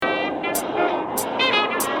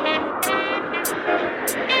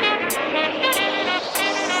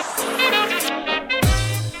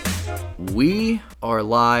are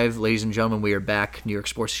live. Ladies and gentlemen, we are back. New York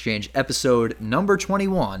Sports Exchange episode number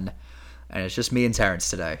 21. And it's just me and Terence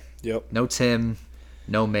today. Yep. No Tim,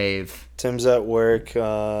 no Maeve. Tim's at work.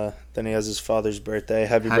 Then he has his father's birthday.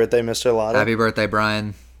 Happy birthday, Mr. Lotta. Happy birthday,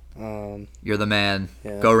 Brian. You're the man.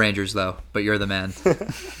 Yeah. Go Rangers, though. But you're the man.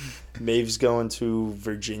 Maeve's going to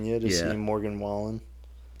Virginia to see Morgan Wallen.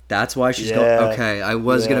 That's why she's going. Okay, I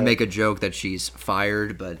was going to make a joke that she's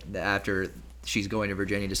fired, but after she's going to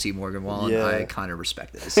Virginia to see Morgan Wallen, I kind of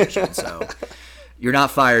respect the decision. So you're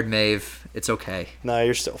not fired, Maeve. It's okay. No,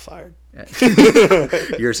 you're still fired.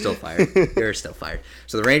 You're still fired. You're still fired.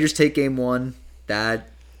 So the Rangers take game one. That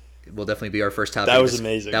will definitely be our first topic. That was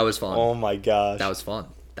amazing. That was fun. Oh, my gosh. That was fun.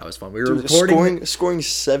 We were recording. Scoring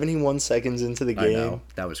 71 seconds into the game. I know.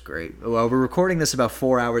 That was great. Well, we're recording this about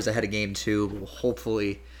 4 hours ahead of game two. We'll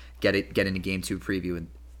hopefully get into game two preview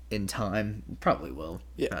in time. Probably will.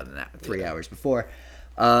 Yeah. Other than that, 3 hours before.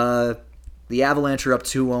 The Avalanche are up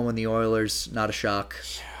 2-1 with the Oilers. Not a shock.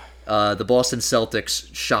 The Boston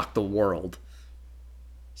Celtics shocked the world.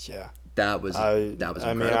 Yeah. That was incredible.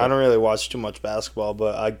 I mean, I don't really watch too much basketball,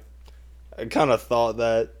 but I kind of thought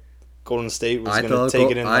that Golden State was going to take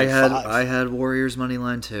it in like 5. I had Warriors money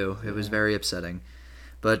line too. It was very upsetting.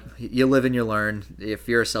 But you live and you learn. If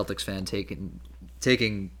you're a Celtics fan,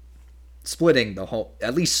 splitting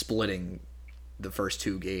the first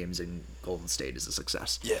 2 games in Golden State is a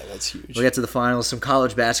success. Yeah, that's huge. We'll get to the finals. Some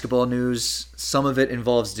college basketball news. Some of it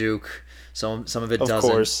involves Duke. Some of it doesn't. Of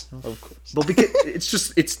course. Well,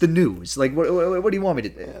 because it's the news. Like, what do you want me to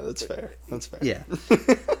do? Yeah, that's fair. Yeah.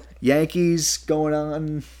 Yankees going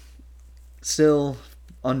on, still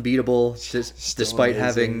unbeatable, despite amazing.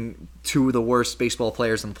 Having 2 of the worst baseball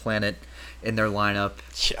players on the planet in their lineup.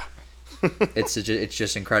 Yeah. It's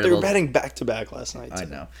just incredible. They were batting back-to-back last night, too. I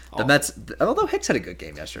know. The Mets, although Hicks had a good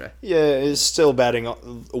game yesterday. Yeah, is still batting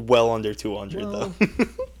well under 200, though.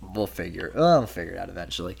 We'll figure it out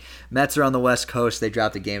eventually. Mets are on the West Coast. They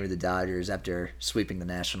dropped a game to the Dodgers after sweeping the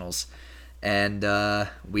Nationals. And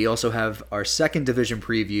we also have our second division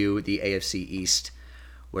preview, the AFC East,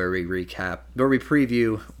 where we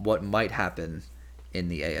preview what might happen in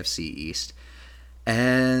the AFC East.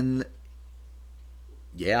 And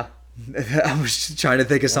yeah, I was just trying to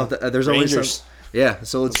think of something. There's Rangers. always some. Yeah,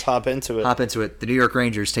 so let's hop into it. The New York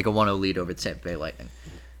Rangers take a 1-0 lead over the Tampa Bay Lightning.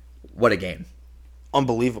 What a game.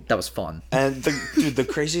 Unbelievable. That was fun. And the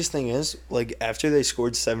craziest thing is, like, after they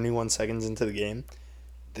scored 71 seconds into the game,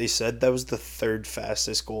 they said that was the 3rd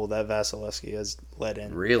fastest goal that Vasilevsky has let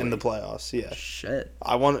in in the playoffs. Yeah. Shit.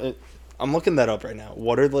 I'm looking that up right now.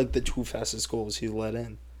 What are, like, the 2 fastest goals he let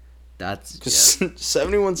in? That's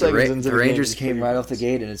 71 seconds into the Rangers game. came right off the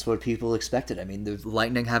gate, and it's what people expected. I mean, the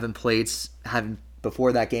Lightning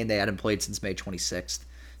before that game, they hadn't played since May 26th.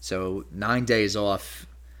 So 9 days off.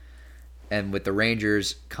 And with the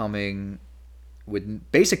Rangers coming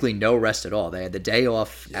with basically no rest at all. They had the day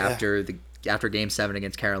off after Game 7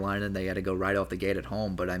 against Carolina, and they had to go right off the gate at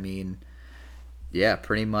home. But, I mean, yeah,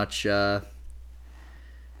 pretty much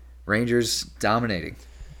Rangers dominating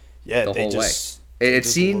the whole way. It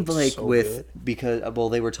seemed like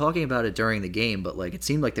they were talking about it during the game, but like it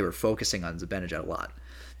seemed like they were focusing on Zibanejad a lot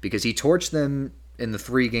because he torched them in the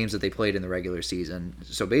 3 games that they played in the regular season.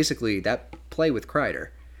 So basically, that play with Kreider,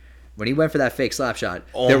 when he went for that fake slap shot,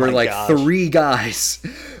 there were like 3 guys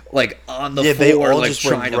like on the floor, like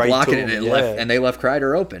trying to block it, and they left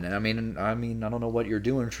Kreider open. And I mean, I don't know what you're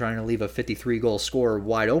doing trying to leave a 53-goal scorer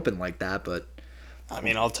wide open like that, but I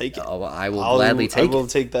mean, I'll take it. I will gladly take it. I will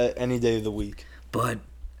take that any day of the week. But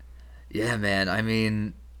yeah, man, I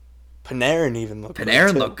mean, Panarin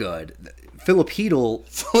looked good. Filipino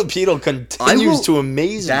continues to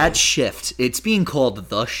amaze me. That shift, it's being called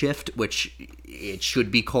the shift, which it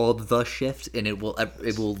should be called the shift, and it will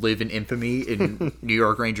live in infamy in New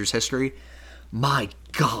York Rangers history. My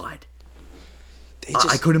God.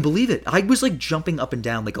 I couldn't believe it. I was like jumping up and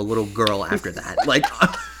down like a little girl after that. Like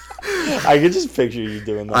I could just picture you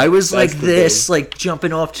doing that. I was like this, like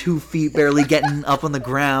jumping off 2 feet, barely getting up on the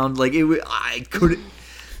ground. Like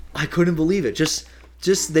I couldn't believe it. Just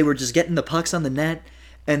they were just getting the pucks on the net,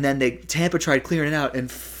 and then Tampa tried clearing it out,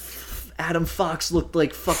 and Adam Fox looked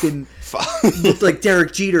like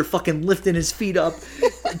Derek Jeter, fucking lifting his feet up,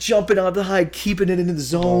 jumping up high, keeping it in the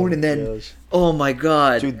zone, and then oh my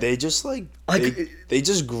God, dude, they just they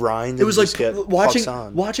just grind. It was like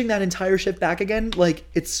watching that entire shit back again. Like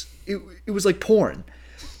it was like porn.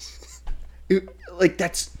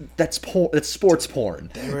 That's porn. That's sports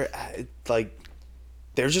porn.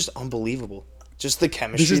 They're just unbelievable. Just the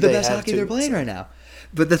chemistry. This is the best hockey they're playing right now.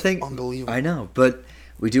 But the thing, unbelievable. I know, but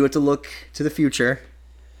we do have to look to the future.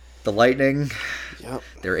 The Lightning, Yep.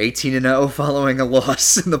 They're 18-0 following a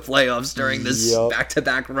loss in the playoffs during this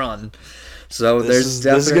back-to-back run. So this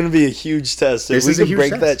is going to be a huge test. If we can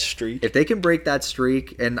break that streak. If they can break that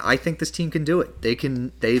streak, and I think this team can do it.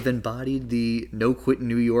 They've embodied the no quit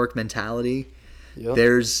New York mentality. Yep.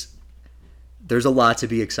 There's a lot to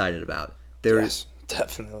be excited about. Yes,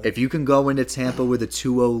 definitely. If you can go into Tampa with a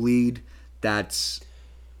 2-0 lead,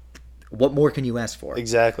 what more can you ask for?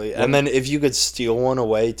 Exactly. And then if you could steal one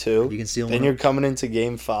away too, then you're coming into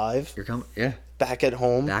Game 5. Back at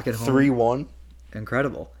home. 3-1.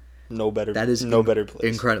 Incredible. No better place.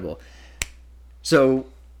 Incredible. So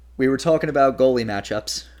we were talking about goalie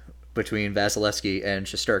matchups between Vasilevsky and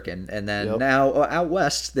Shesterkin, and then now out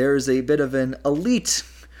west there's a bit of an elite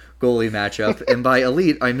goalie matchup, and by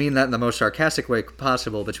elite I mean that in the most sarcastic way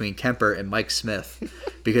possible, between Kemper and Mike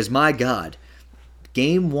Smith, because my God,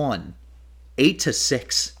 Game 1,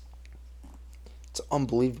 8-6. It's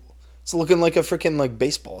unbelievable. It's looking like a freaking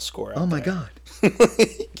baseball score. Oh my God.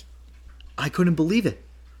 I couldn't believe it.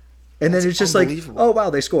 And then it's just like, oh, wow,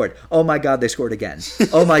 they scored. Oh, my God, they scored again.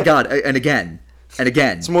 Oh, my God, and again. And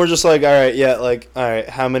again. It's more just like, all right,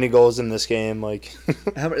 how many goals in this game? I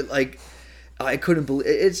couldn't believe it.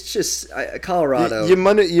 It's just Colorado. You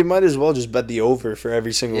might as well just bet the over for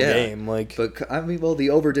every single game. But, I mean, well, the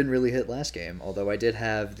over didn't really hit last game, although I did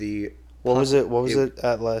have the... What was it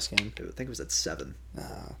at last game? I think it was at 7.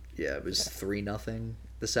 Yeah, it was 3-0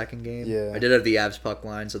 the second game. Yeah. I did have the Avs puck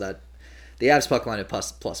line, so that... The Avs puck line had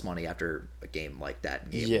plus money after a game like that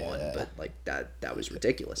in Game 1, but that was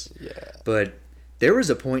ridiculous. Yeah. But there was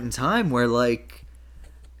a point in time where,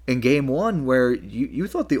 in Game 1, where you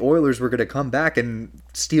thought the Oilers were going to come back and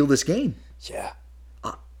steal this game. Yeah.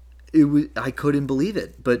 I couldn't believe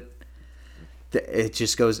it, but it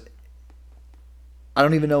just goes... I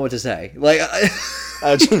don't even know what to say.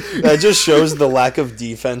 That just shows the lack of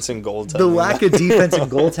defense and goaltending. The lack of defense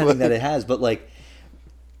and goaltending that it has, but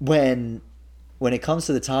when it comes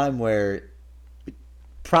to the time where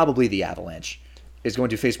probably the Avalanche is going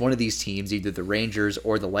to face one of these teams, either the Rangers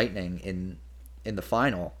or the Lightning in the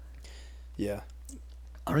final. Yeah.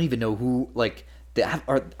 I don't even know who,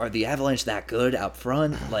 are the Avalanche that good out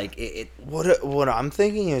front? What I'm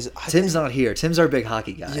thinking is... Tim's not here. Tim's our big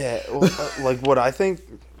hockey guy. Yeah. What I think,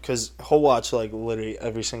 because he'll watch, literally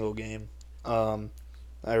every single game. I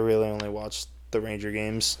really only watched the Ranger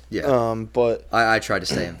games. Yeah. But... I try to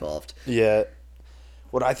stay involved. Yeah.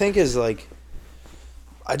 What I think is, I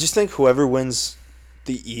just think whoever wins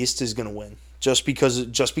the East is going to win. Just because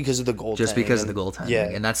of the goaltending. Just because of the goaltending. Yeah.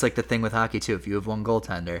 And that's the thing with hockey, too. If you have one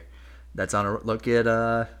goaltender, that's on a... Look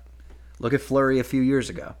at Fleury a few years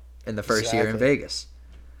ago in the first year in Vegas.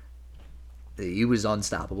 He was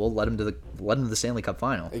unstoppable. Led him to the Stanley Cup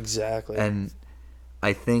final. Exactly. And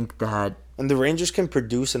I think that... And the Rangers can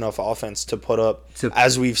produce enough offense to put up,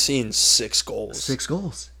 as we've seen, 6 goals. 6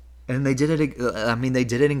 goals. And they did it. I mean, they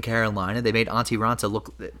did it in Carolina. They made Antti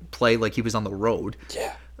Raanta play like he was on the road.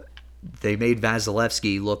 Yeah. They made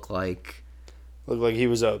Vasilevsky look like he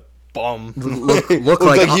was a bum. Look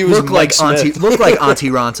like Antti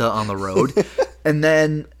Raanta on the road. And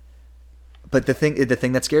then, but the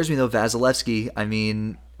thing that scares me though, Vasilevsky. I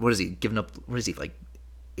mean, what is he giving up? What is he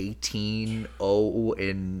 18-0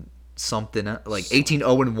 in something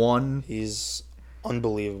 18-0-1? He's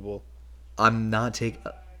unbelievable. I'm not taking.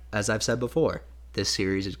 As I've said before, this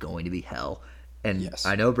series is going to be hell. And yes.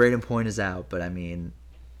 I know Braden Point is out, but I mean,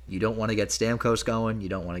 you don't want to get Stamkos going. You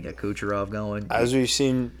don't want to get Kucherov going. As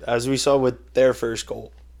we saw with their first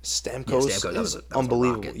goal, Stamkos is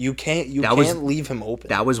unbelievable. You can't leave him open.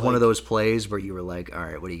 That was one of those plays where you were like, all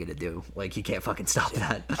right, what are you going to do? You can't fucking stop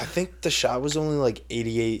that. I think the shot was only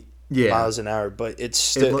 88 miles an hour, but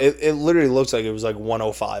it literally looks like it was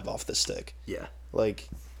 105 off the stick. Yeah.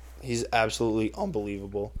 He's absolutely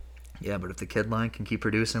unbelievable. Yeah, but if the kid line can keep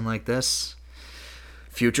producing like this,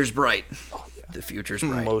 future's bright. Oh, yeah. The future's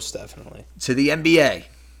bright. Most definitely. To the NBA,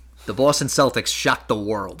 the Boston Celtics shocked the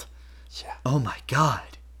world. Yeah. Oh, my God.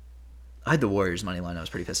 I had the Warriors money line. I was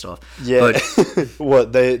pretty pissed off. Yeah. But,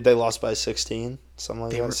 what, they lost by 16? Something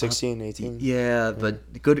like that? 16, 18? Yeah,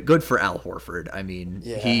 but good for Al Horford. I mean,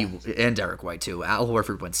 he and Derek White, too. Al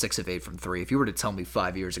Horford went 6 of 8 from 3. If you were to tell me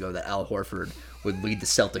 5 years ago that Al Horford would lead the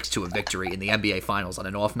Celtics to a victory in the NBA Finals on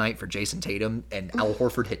an off night for Jason Tatum and Al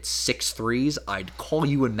Horford hit 6 threes, I'd call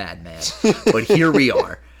you a madman. But here we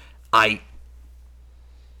are.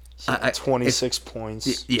 26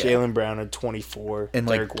 points. Yeah. Jaylen Brown had 24. And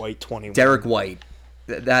Derek White 21. Derek White,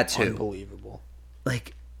 that too. Unbelievable.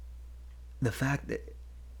 The fact that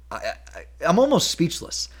I'm almost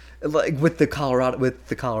speechless. With the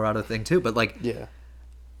Colorado thing too. But yeah.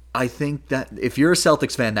 I think that if you're a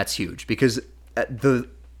Celtics fan, that's huge because the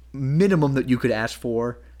minimum that you could ask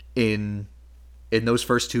for in those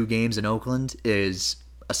first 2 games in Oakland is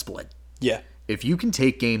a split. Yeah. If you can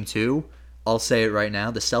take game 2, I'll say it right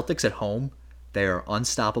now, the Celtics at home, they are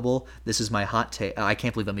unstoppable. This is my hot take. I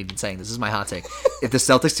can't believe I'm even saying this. This is my hot take. If the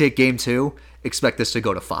Celtics take game 2, expect this to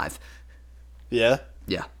go to 5. Yeah?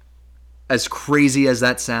 Yeah. As crazy as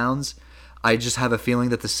that sounds, I just have a feeling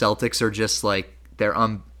that the Celtics are just like, they're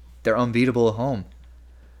unbeatable at home.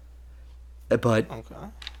 But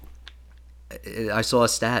I saw a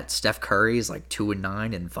stat. Steph Curry is like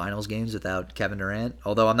 2-9 in finals games without Kevin Durant.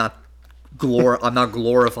 Although I'm not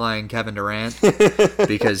glorifying Kevin Durant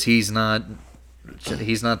because he's not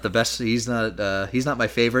the best. He's not my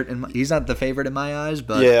favorite. He's not the favorite in my eyes.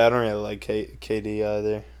 But yeah, I don't really like KD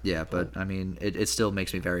either. Yeah, but I mean, it still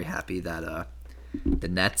makes me very happy that the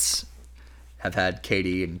Nets have had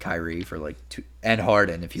KD and Kyrie for like 2, and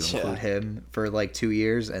Harden, if you include him, for like 2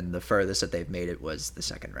 years, and the furthest that they've made it was the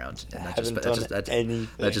second round, and that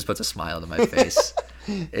just puts a smile on my face.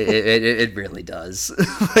 It really does.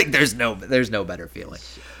 Like there's no better feeling.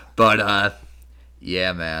 But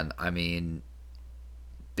yeah, man. I mean,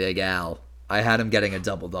 Big Al. I had him getting a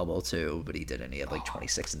double too, but he didn't. He had like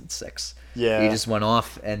 26 and 6. Yeah, he just went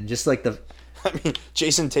off, and just like I mean,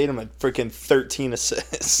 Jason Tatum had freaking 13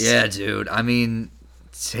 assists. Yeah, dude. I mean,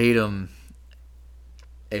 Tatum.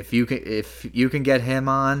 If you can get him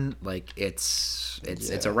on, like it's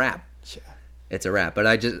a wrap. Yeah. It's a wrap. But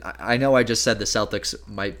I know I just said the Celtics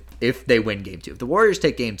might, if they win game 2. If the Warriors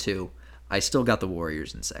take game 2, I still got the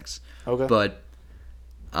Warriors in 6. Okay. But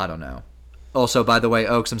I don't know. Also, by the way,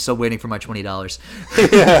 Oaks, I'm still waiting for my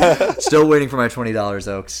 $20. Still waiting for my $20,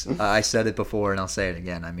 Oaks. I said it before, and I'll say it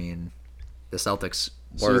again. I mean, the Celtics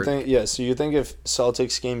were... So you think if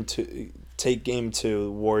Celtics take game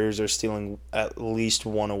 2, Warriors are stealing at least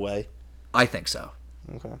 1 away? I think so.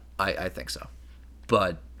 Okay. I think so.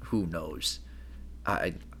 But who knows?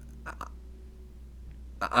 I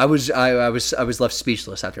was left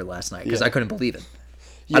speechless after last night because I couldn't believe it.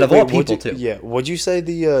 Out of all people, too. Yeah. What'd you say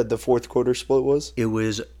the fourth quarter split was? It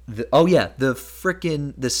was the Celtics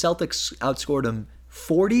outscored them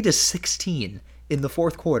 40-16 in the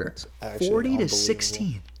fourth quarter.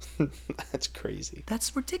 40-16. That's crazy.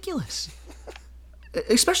 That's ridiculous.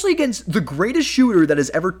 Especially against the greatest shooter that has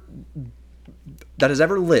ever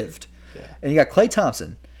lived. Yeah. And you got Klay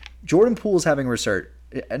Thompson. Jordan Poole's having a resurgence.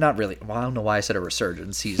 Not really. Well, I don't know why I said a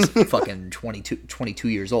resurgence. He's fucking 22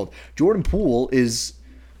 years old. Jordan Poole is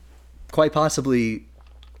quite possibly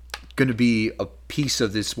going to be a piece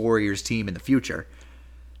of this Warriors team in the future.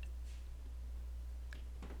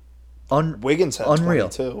 Wiggins had unreal.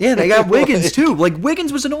 22. Yeah, they got Wiggins too. Like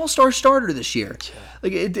Wiggins was an all-star starter this year.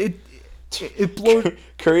 Like it blew.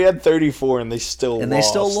 Curry had 34 and they still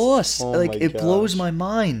lost. Oh like it blows my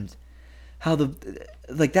mind how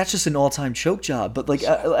that's just an all-time choke job. But like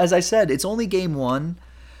as I said, it's only game 1,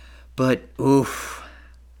 but oof.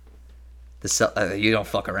 You don't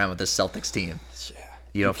fuck around with this Celtics team. Yeah.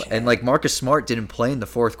 You don't, and like Marcus Smart didn't play in the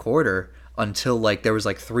fourth quarter until like there was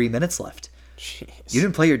like 3 minutes left. Jeez. You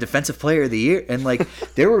didn't play your defensive player of the year, and like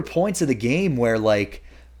there were points of the game where like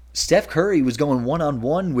Steph Curry was going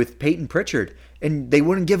 1-on-1 with Peyton Pritchard, and they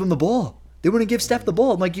wouldn't give him the ball. They wouldn't give Steph the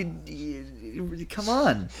ball. I'm like, you come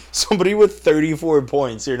on. Somebody with 34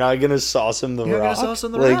 points, you're not gonna sauce him the rock. You're gonna sauce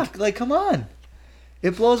him the rock. Like, come on.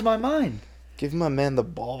 It blows my mind. Give my man the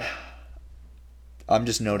ball. I'm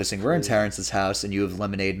just noticing we're in Terence's house and you have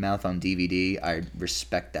Lemonade Mouth on DVD. I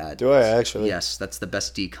respect that. Do I actually? Yes, that's the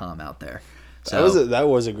best DCOM out there. So that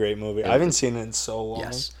was a great movie. I haven't seen it in so long.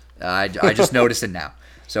 Yes, I just noticed it now.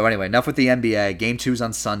 So anyway, enough with the NBA. Game 2's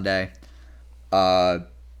on Sunday. To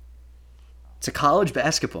college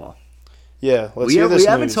basketball. Yeah, let's hear this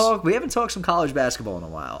news. We haven't talked some college basketball in a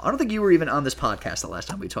while. I don't think you were even on this podcast the last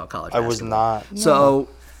time we talked college basketball. I was not. So.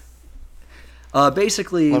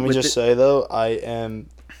 Basically, let me just say though, I am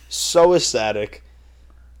so ecstatic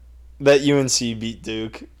that UNC beat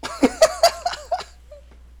Duke.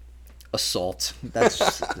 Assault.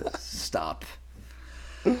 That's stop.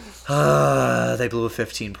 They blew a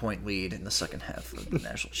 15-point lead in the second half of the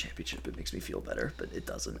national championship. It makes me feel better, but it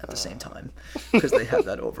doesn't at the same time because they have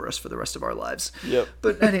that over us for the rest of our lives. Yep.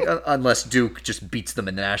 But unless Duke just beats them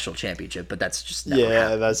in the national championship, but that's just never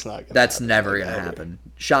happen. That's not. Never gonna happen.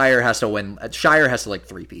 Shire has to win. Shire has to like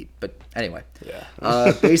three-peat. But anyway. Yeah.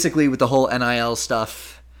 Basically, with the whole NIL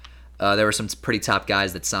stuff, there were some pretty top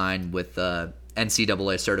guys that signed with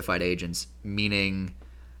NCAA certified agents, meaning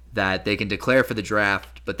that they can declare for the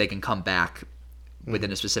draft, but they can come back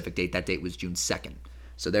within a specific date. That date was June 2nd.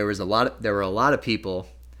 So there were a lot of people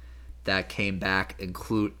that came back,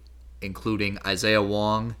 including Isaiah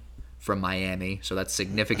Wong from Miami, so that's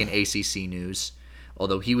significant ACC news.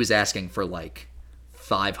 Although he was asking for like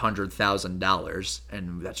 $500,000,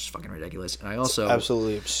 and that's just fucking ridiculous. And it's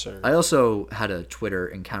absolutely absurd. I also had a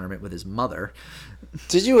Twitter encounterment with his mother.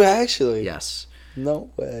 Did you actually? Yes. No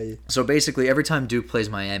way. So basically, every time Duke plays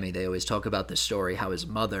Miami, they always talk about this story how his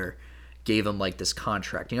mother gave him like this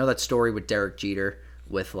contract. You know that story with Derek Jeter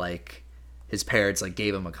with like his parents like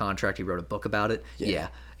gave him a contract. He wrote a book about it. Yeah.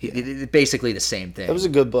 Basically the same thing. It was a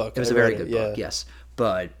good book. It was a very good book. Yes,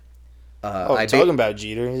 but talking about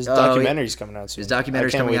Jeter, his documentary's coming out soon. His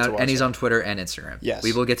documentary's coming out, and he's on Twitter and Instagram. Yes,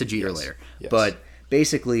 we will get to Jeter later. Yes. But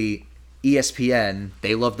basically, ESPN,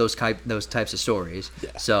 they love those types of stories.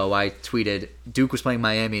 Yeah. So I tweeted, Duke was playing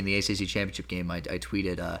Miami in the ACC championship game. I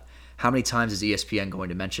tweeted, how many times is ESPN going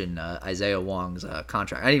to mention Isaiah Wong's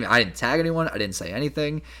contract? I didn't tag anyone. I didn't say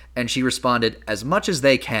anything. And she responded, as much as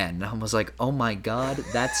they can. I was like, oh my God,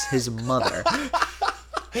 that's his mother.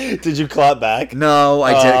 Did you clap back? No,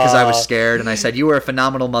 I did because I was scared. And I said, you were a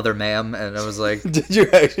phenomenal mother, ma'am. And I was like... Did you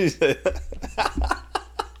actually say that?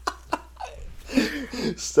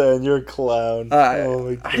 Stan, you're a clown. Oh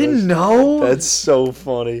my gosh. I didn't know. That's so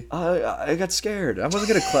funny. I got scared. I wasn't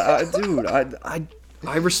going to clap. Dude,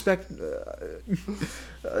 I respect.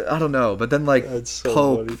 I don't know, but then like so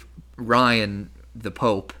Pope funny. Ryan, the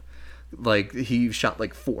Pope, like he shot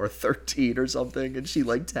like .413 or something, and she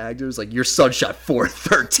like tagged her. It was like, your son shot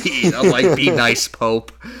 .413. I'm like, be nice,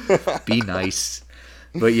 Pope, be nice.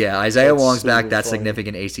 But yeah, Isaiah Wong's back. That's funny.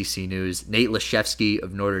 Significant ACC news. Nate Laszewski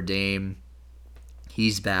of Notre Dame,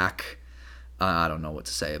 he's back. I don't know what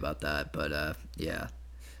to say about that, but yeah,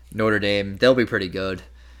 Notre Dame, they'll be pretty good.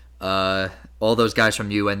 All those guys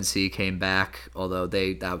from UNC came back, although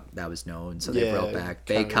that was known, so they brought back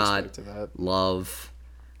Baycott, Love,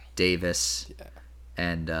 Davis,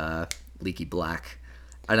 and Leaky Black.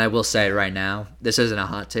 And I will say right now, this isn't a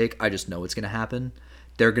hot take. I just know it's going to happen.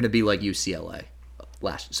 They're going to be like UCLA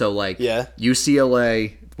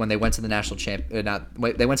UCLA when they went to the national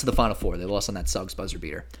they went to the Final Four. They lost on that Suggs buzzer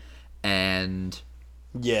beater, and.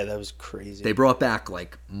 Yeah, that was crazy. They brought back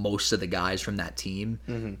like most of the guys from that team,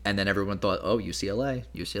 and then everyone thought, "Oh, UCLA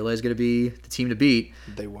is going to be the team to beat."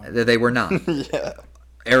 They weren't. They were not. Yeah.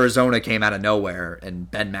 Arizona came out of nowhere,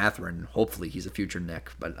 and Ben Mathurin. Hopefully, he's a future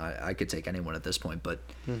Knick, but I could take anyone at this point. But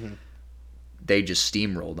they just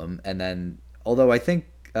steamrolled them, and then although I think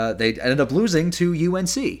they ended up losing to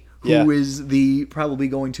UNC, who is probably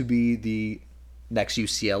going to be the next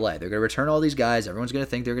UCLA. They're going to return all these guys. Everyone's going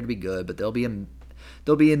to think they're going to be good, but they'll be in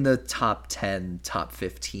the top 10, top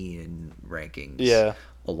 15 rankings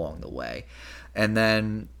along the way. And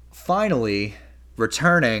then finally,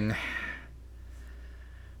 returning,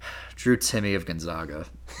 Drew Timme of Gonzaga.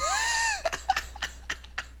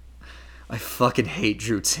 I fucking hate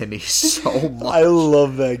Drew Timme so much. I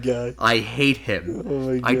love that guy. I hate him. Oh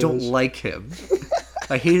my gosh. I don't like him.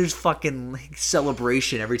 I hate his fucking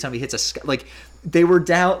celebration every time he hits a sky. Like, they were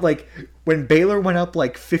down, like, when Baylor went up,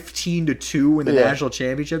 like, 15-2 in the national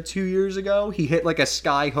championship 2 years ago, he hit, like, a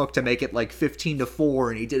sky hook to make it, like, 15-4,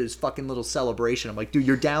 and he did his fucking little celebration. I'm like, dude,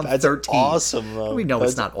 you're down 13. That's awesome, though.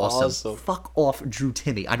 It's not awesome. Fuck off, Drew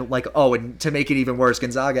Timme. I don't like... Oh, and to make it even worse,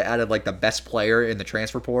 Gonzaga added, like, the best player in the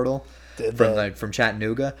transfer portal from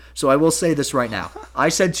Chattanooga. So I will say this right now. I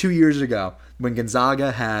said 2 years ago, when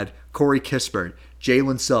Gonzaga had Corey Kispert,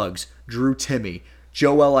 Jalen Suggs, Drew Timme,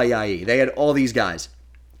 Joel Ayayi. They had all these guys.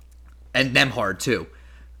 And Nembhard, too.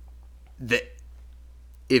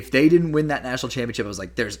 If they didn't win that national championship, I was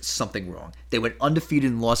like, there's something wrong. They went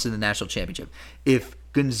undefeated and lost in the national championship. If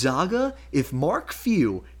Mark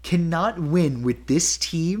Few cannot win with this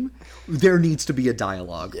team, there needs to be a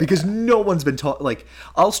dialogue. Because no one's been taught. Like,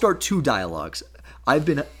 I'll start 2 dialogues. I've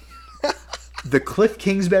been... the Cliff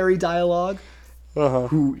Kingsbury dialogue...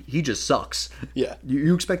 who he just sucks. Yeah.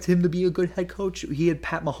 You expect him to be a good head coach? He had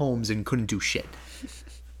Pat Mahomes and couldn't do shit.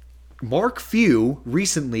 Mark Few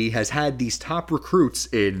recently has had these top recruits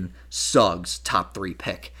in Suggs, top 3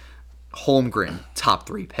 pick. Holmgren, top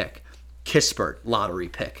 3 pick. Kispert, lottery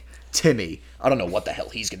pick. Timme, I don't know what the hell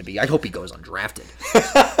he's going to be. I hope he goes undrafted.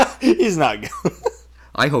 He's not going.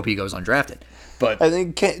 I hope he goes undrafted. But I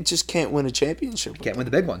think can't win a championship. Can't win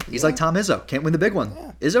the big one. He's like Tom Izzo. Can't win the big one.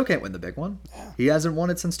 Yeah. Izzo can't win the big one. Yeah. He hasn't won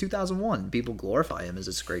it since 2001. People glorify him as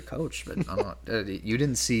this great coach, but I'm not. You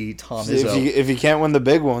didn't see Tom Izzo. If he can't win the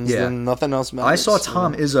big ones, then nothing else matters. I saw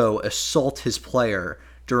Tom Izzo assault his player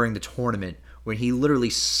during the tournament when he literally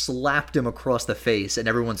slapped him across the face, and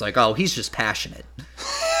everyone's like, "Oh, he's just passionate."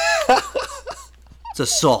 It's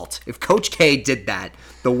assault. If Coach K did that,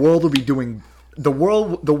 the world would be doing. The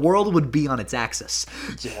world would be on its axis.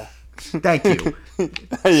 Yeah. Thank you.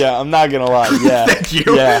 Yeah, I'm not gonna lie. Yeah. Thank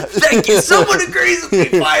you. Yeah. Thank you. Someone agrees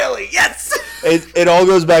with me finally. Yes. It all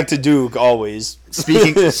goes back to Duke always.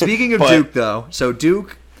 Speaking of Duke though, so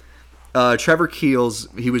Duke, Trevor Keels,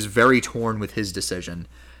 he was very torn with his decision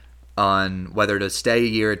on whether to stay a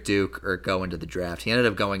year at Duke or go into the draft. He ended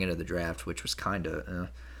up going into the draft, which was kind of.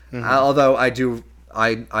 Although I do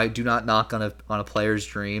not knock on a player's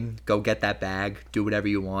dream. Go get that bag. Do whatever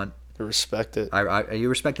you want. I respect it. You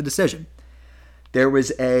respect the decision. There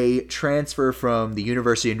was a transfer from the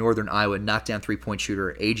University of Northern Iowa knockdown 3-point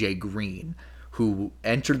shooter AJ Green, who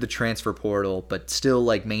entered the transfer portal but still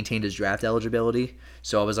like maintained his draft eligibility.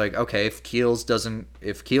 So I was like, okay, if Keels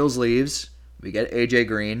leaves, we get AJ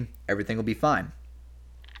Green, everything will be fine.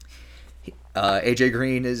 AJ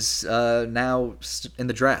Green is now in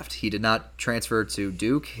the draft. He did not transfer to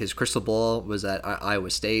Duke. His crystal ball was at Iowa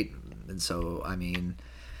State, and so I mean,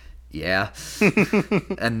 yeah.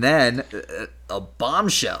 And then a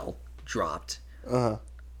bombshell dropped.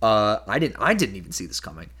 I didn't even see this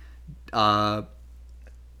coming. Tyrese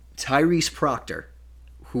Proctor,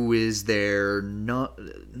 who is their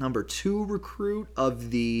number 2 recruit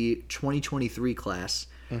of the 2023 class,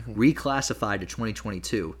 reclassified to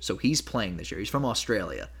 2022. So he's playing this year. He's from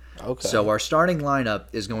Australia. Okay. So our starting lineup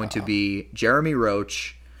is going to be Jeremy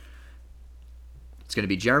Roach. It's going to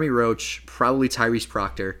be Jeremy Roach, probably Tyrese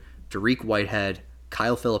Proctor, Dariq Whitehead,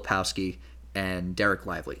 Kyle Filipowski, and Derek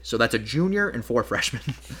Lively. So that's a junior and 4 freshmen.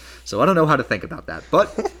 So I don't know how to think about that,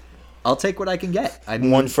 but I'll take what I can get. I mean,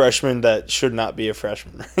 1 freshman that should not be a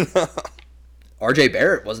freshman right now. RJ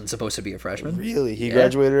Barrett wasn't supposed to be a freshman. Really? He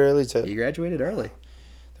graduated early too? He graduated early.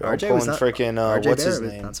 RJ was not freaking RJ what's Barrett his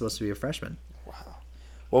name? Was not supposed to be a freshman. Wow.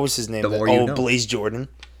 What was his name? Blaze Jordan.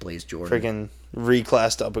 Blaze Jordan. Freaking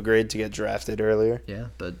reclassed up a grade to get drafted earlier. Yeah,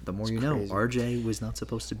 but the more you know, RJ was not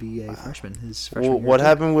supposed to be a freshman. His freshman year. What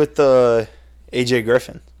happened with AJ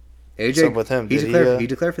Griffin? What's up with him? He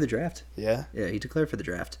declared for the draft. Yeah? Yeah, he declared for the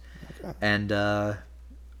draft. Okay. And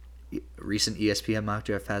recent ESPN mock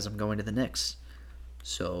draft has him going to the Knicks.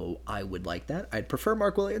 So I would like that. I'd prefer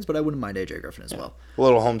Mark Williams, but I wouldn't mind AJ Griffin as well. A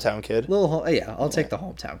little hometown kid. I'll take the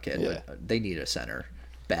hometown kid. Yeah. But they need a center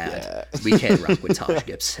bad. Yeah. We can't rock with Taj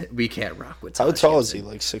Gibson. We can't rock with Taj How tall Gibson. is he?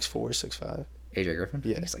 Like 6'4", 6'5"? AJ Griffin?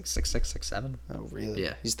 Yeah. He's like 6'6", 6'7". Oh, really?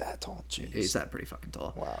 Yeah. He's that tall? Jeez. He's that pretty fucking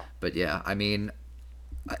tall. Wow. But yeah, I mean,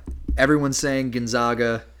 everyone's saying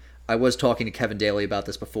Gonzaga. I was talking to Kevin Daly about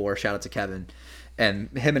this before. Shout out to Kevin. And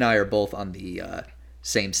him and I are both on the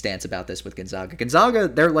same stance about this with Gonzaga. Gonzaga,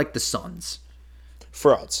 they're like the Suns.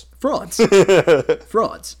 Frauds.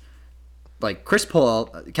 Like Chris Paul,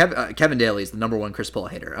 Kevin Daly is the number 1 Chris Paul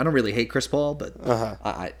hater. I don't really hate Chris Paul, but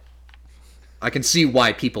I can see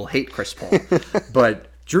why people hate Chris Paul. But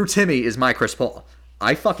Drew Timme is my Chris Paul.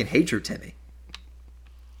 I fucking hate Drew Timme.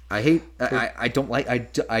 I don't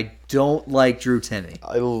like Drew Timme.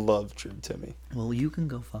 I love Drew Timme. Well, you can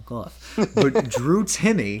go fuck off. But Drew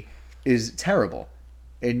Timme is terrible.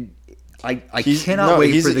 And I cannot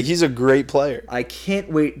wait for the... He's a great player. I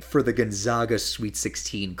can't wait for the Gonzaga Sweet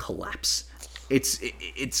 16 collapse.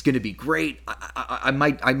 It's gonna be great. I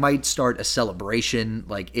might start a celebration.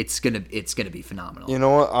 Like it's gonna be phenomenal. You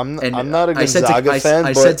know what? I'm not a Gonzaga fan.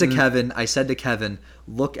 I said to Kevin,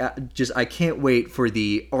 look at I can't wait for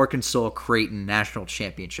the Arkansas Creighton national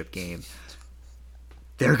championship game.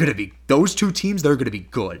 They're gonna be those 2 teams. They're gonna be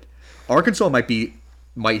good. Arkansas might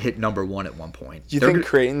hit number 1 at one point. Do you think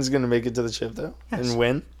Creighton's gonna make it to the chip though and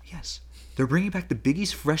win? Yes, they're bringing back the Big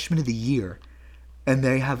East Freshman of the Year, and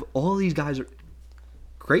they have all these guys.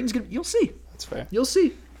 Creighton's gonna. You'll see. That's fair. You'll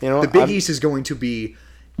see. You know, the Big East is going to be.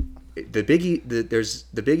 The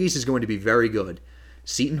Big East is going to be very good.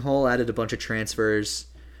 Seton Hall added a bunch of transfers.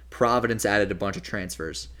 Providence added a bunch of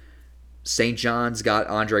transfers. St. John's got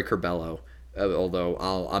Andre Curbelo. Although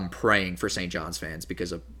I'm praying for St. John's fans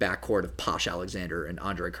because a backcourt of Posh Alexander and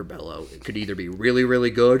Andre Curbelo could either be really,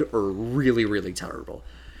 really good or really, really terrible.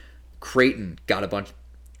 Creighton got a bunch,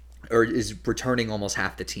 or is returning almost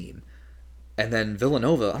half the team. And then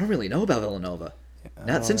Villanova, I don't really know about Villanova.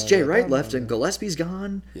 Not since Jay Wright left and Gillespie's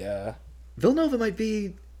gone. Yeah. Villanova might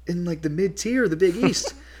be in like the mid-tier of the Big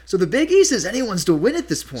East. So the Big East is anyone's to win at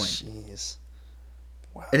this point. Jeez.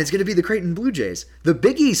 Wow. And it's going to be the Creighton Blue Jays. The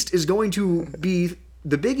Big East is going through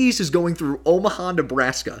Omaha,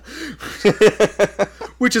 Nebraska,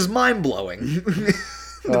 which is mind-blowing.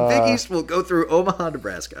 The Big East will go through Omaha,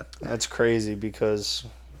 Nebraska. That's crazy because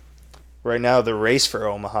right now the race for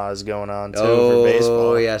Omaha is going on, too, for baseball.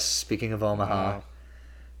 Oh, yes. Speaking of Omaha.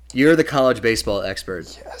 You're the college baseball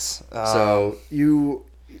expert. Yes. So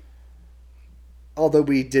although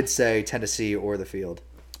we did say Tennessee or the field.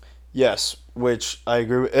 Yes, which I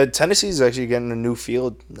agree with. Tennessee is actually getting a new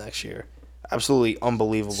field next year. Absolutely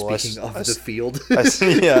unbelievable. Speaking of the field. I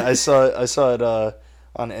saw it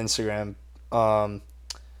on Instagram.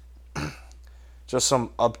 Just some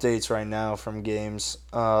updates right now from games.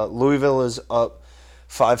 Louisville is up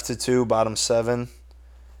 5-2, bottom 7.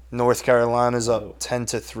 North Carolina is up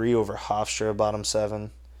 10-3 over Hofstra, bottom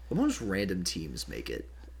 7. The most random teams make it.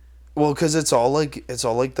 Well, because it's all like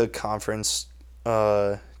the conference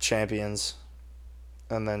champions,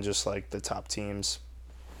 and then just like the top teams.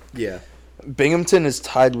 Yeah. Binghamton is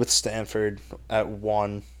tied with Stanford at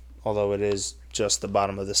 1, although it is just the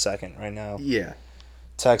bottom of the second right now. Yeah.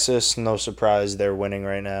 Texas, no surprise, they're winning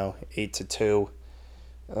right now, 8-2.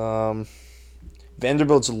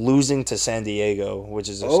 Vanderbilt's losing to San Diego, which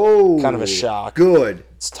is kind of a shock. Good.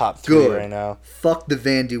 It's top 3 right now. Fuck the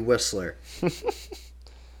Vandy Whistler.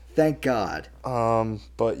 Thank God.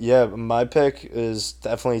 But yeah, my pick is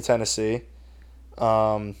definitely Tennessee.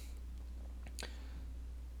 A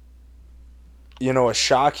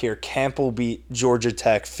shock here. Campbell beat Georgia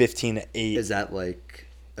Tech 15-8. Is that like?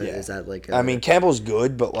 Yeah. Is that like? Campbell's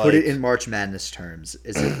good, but like put it in March Madness terms.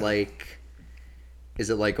 Is it like? Is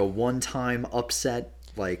it like a one-time upset,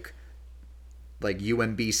 like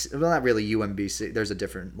UMBC? Well, not really UMBC. There's a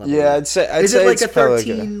different level. Yeah, I'd say is it like it's a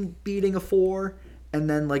 13 beating a 4, and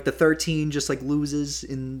then like the 13 just like loses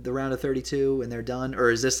in the round of 32 and they're done, or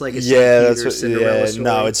is this like a St. Peter's Cinderella story?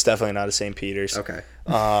 No, it's definitely not a St. Peter's. Okay.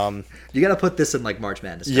 You gotta put this in like March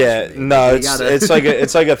Madness. Yeah, no, it's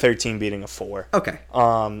like a 13 beating a 4. Okay.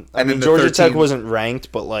 I mean Georgia Tech wasn't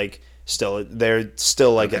ranked, but like still they're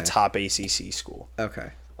still like a top ACC school.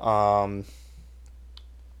 Okay.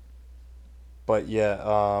 But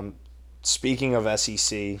yeah, speaking of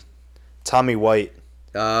SEC, Tommy White.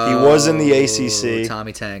 He was in the ACC.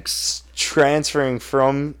 Tommy Tanks transferring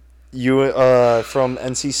from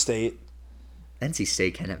NC State. NC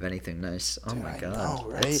State can't have anything nice. Oh my God, I know,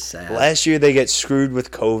 right? That's sad. Last year they get screwed with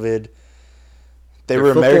COVID. They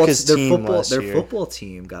were America's team last year. Their football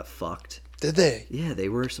team got fucked. Did they? Yeah, they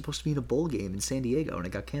were supposed to be in a bowl game in San Diego and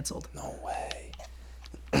it got canceled. No way.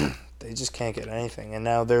 They just can't get anything, and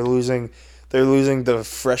now they're losing. They're losing the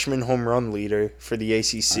freshman home run leader for the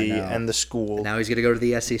ACC and the school. And now he's going to go to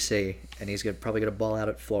the SEC, and he's probably going to ball out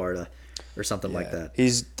at Florida or something like that.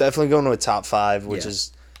 He's definitely going to a top 5, which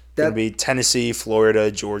is going to be Tennessee,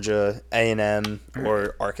 Florida, Georgia, A&M,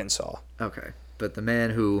 or Arkansas. Okay. But the man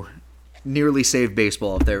who nearly saved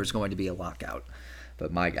baseball if there was going to be a lockout.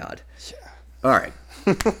 But my God. Yeah. All right.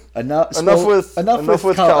 Enough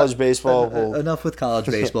with college baseball. Enough with college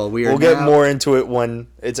baseball. We'll get more into it when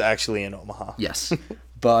it's actually in Omaha. Yes.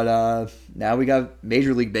 But now we got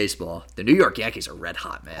Major League Baseball. The New York Yankees are red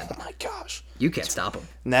hot, man. Oh, my gosh. You can't stop them.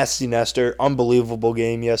 Nasty Nestor. Unbelievable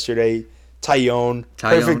game yesterday. Tyone.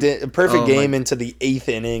 Perfect game into the 8th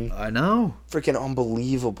inning. I know. Freaking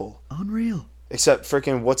unbelievable. Unreal. Except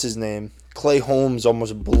freaking, what's his name? Clay Holmes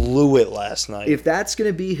almost blew it last night. If that's going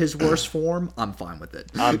to be his worst form, I'm fine with it.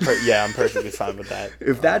 I'm perfectly fine with that.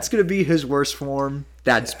 If that's going to be his worst form,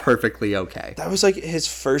 that's perfectly okay. That was like his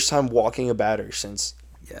first time walking a batter since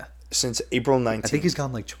April 19th. I think he's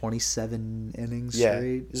gone like 27 innings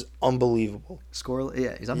straight. Yeah, it's unbelievable.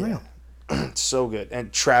 He's unreal. Yeah. So good.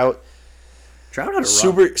 And Trout had a rough.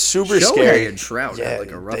 Super scary. And Trout had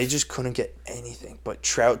like a rough. They just couldn't get anything. But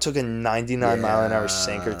Trout took a 99-mile-an-hour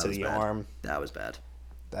sinker to the arm. That was bad.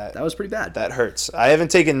 That was pretty bad. That hurts. I haven't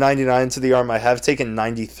taken 99 to the arm. I have taken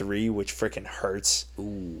 93, which freaking hurts.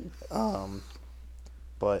 Ooh.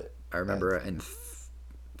 But I remember in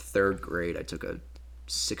 3rd grade, I took a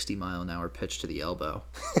 60-mile-an-hour pitch to the elbow.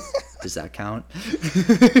 Does that count?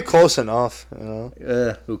 Close enough.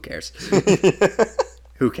 Who cares?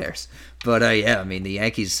 Who cares? But yeah, I mean, the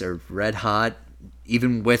Yankees are red hot,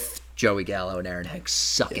 even with Joey Gallo and Aaron Hicks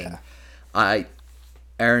sucking. Yeah.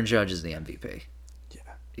 Aaron Judge is the MVP.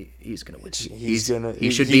 Yeah, he's gonna win. He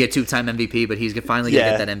should be a 2-time MVP, but he's finally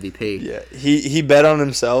gonna get that MVP. Yeah, he bet on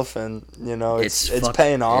himself, and it's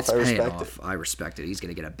paying off. I respect it. He's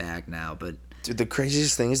gonna get a bag now, but. Dude, the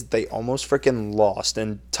craziest thing is they almost freaking lost,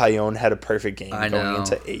 and Tyone had a perfect game going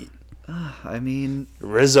into 8. I mean,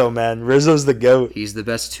 Rizzo, man. Rizzo's the GOAT. He's the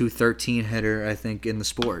best 213 hitter, I think, in the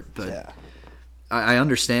sport. But I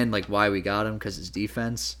understand like why we got him because his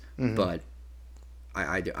defense. Mm-hmm. But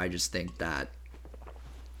I just think that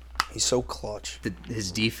he's so clutch.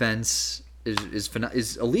 His defense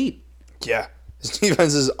is elite. Yeah. His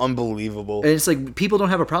defense is unbelievable. And it's like people don't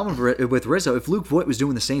have a problem with Rizzo. If Luke Voit was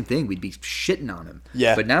doing the same thing, we'd be shitting on him.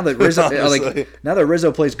 Yeah. But now that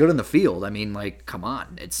Rizzo plays good in the field, I mean, like, come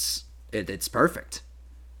on, it's perfect.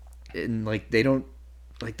 And like they don't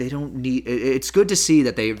like they don't need. It's good to see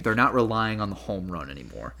that they're not relying on the home run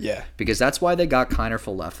anymore. Yeah, because that's why they got Kiner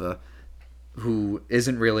Falefa, who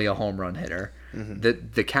isn't really a home run hitter.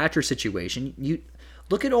 Mm-hmm. The catcher situation. You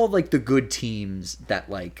look at all like the good teams that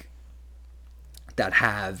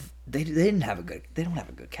have they don't have a good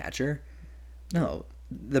catcher. No,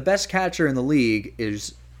 the best catcher in the league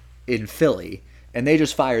is in Philly, and they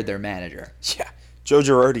just fired their manager. Yeah. Joe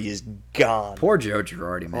Girardi is gone. Poor Joe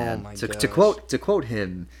Girardi, man. Oh my gosh. To quote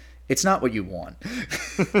him, it's not what you want.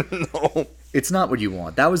 No. It's not what you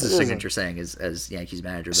want. That was the signature saying as Yankees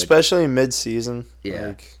manager. Especially mid-season.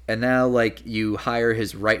 Yeah. And now, you hire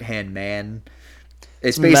his right-hand man.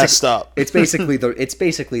 It's messed up. It's basically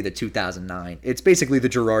the 2009. It's basically the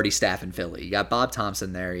Girardi staff in Philly. You got Bob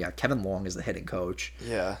Thompson there. You got Kevin Long as the hitting coach.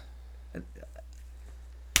 Yeah.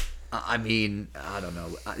 I mean, I don't know.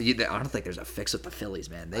 I don't think there's a fix with the Phillies,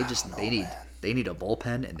 man. They need a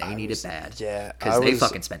bullpen, and they need it bad. Yeah, because they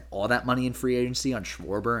fucking spent all that money in free agency on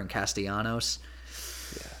Schwarber and Castellanos.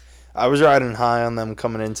 Yeah, I was riding high on them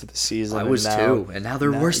coming into the season. I was too, and now they're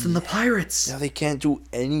worse than the Pirates. Now they can't do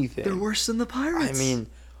anything. They're worse than the Pirates. I mean,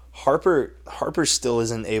 Harper still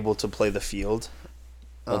isn't able to play the field.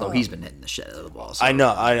 Although he's been hitting the shit out of the ball. So. I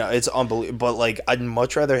know, it's unbelievable. But I'd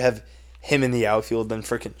much rather have him in the outfield than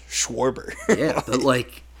freaking Schwarber. Yeah, but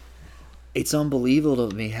it's unbelievable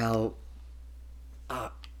to me how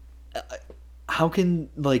can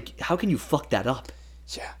you fuck that up?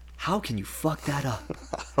 Yeah. How can you fuck that up?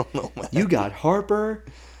 I don't know, man. You got Harper,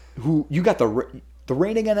 who you got the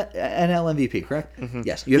reigning NL MVP, correct? Mm-hmm.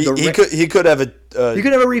 Yes. He could have a he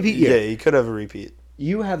could have a repeat year. Yeah, he could have a repeat.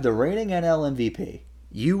 You have the reigning NL MVP.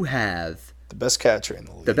 You have the best catcher in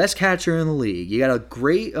the league. You got a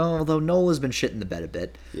great, although Nola's been shitting the bed a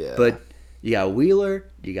bit. Yeah. But you got Wheeler,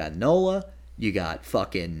 you got Nola, you got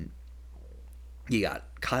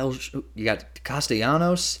Kyle, you got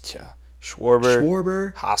Castellanos. Yeah.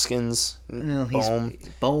 Schwarber. Hoskins.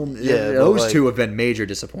 Bohm. Yeah. Those two have been major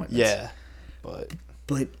disappointments. Yeah. But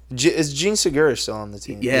is Gene Segura still on the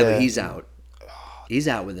team? Yeah, but he's out. He's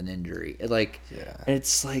out with an injury. And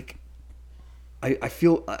it's I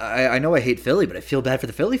feel I know I hate Philly, but I feel bad for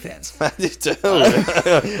the Philly fans. I do too.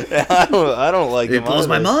 I don't like it. Blows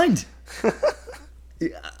my mind.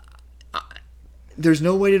 There's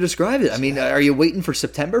no way to describe it. I mean, are you waiting for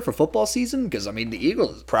September for football season? Because the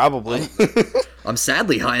Eagles probably. I'm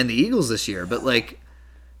sadly high on the Eagles this year, but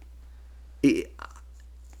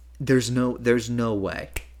there's no way.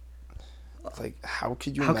 How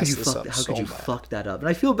could you fuck that up? And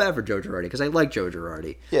I feel bad for Joe Girardi because I like Joe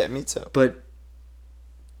Girardi. Yeah, me too. But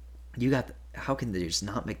how can they just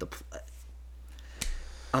not make the?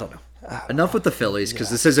 I don't know. Enough with the Phillies because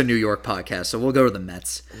this is a New York podcast, so we'll go to the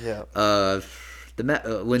Mets. Yeah. The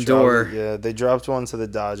Lindor. They dropped one to the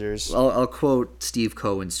Dodgers. I'll quote Steve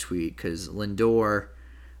Cohen's tweet because Lindor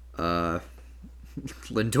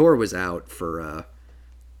was out for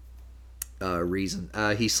a reason.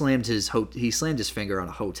 He slammed his finger on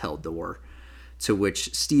a hotel door, to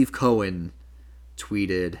which Steve Cohen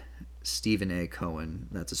tweeted. Stephen A. Cohen,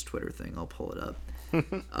 that's his Twitter thing. I'll pull it up.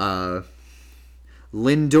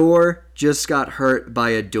 Lindor just got hurt by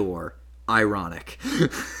a door. Ironic.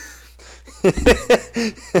 That's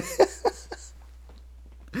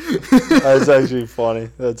actually funny.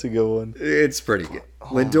 That's a good one. It's pretty good.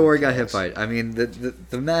 Lindor got hit by it. I mean,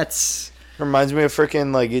 the Mets. Reminds me of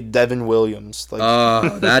freaking Devin Williams.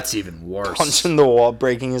 That's even worse. Punching the wall,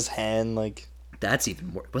 breaking his hand. That's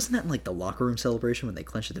even worse. Wasn't that the locker room celebration when they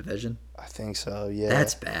clinched the division? I think so, yeah.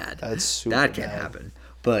 That's bad. That's super bad. That can't happen.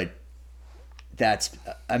 But that's,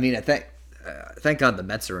 thank God the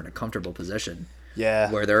Mets are in a comfortable position. Yeah.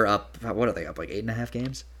 Where they're up, what are they up, 8.5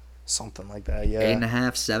 games? Something like that, yeah.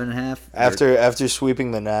 8.5, 7.5. After sweeping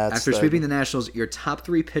the Nats. After sweeping the Nationals, your top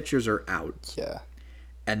 3 pitchers are out. Yeah.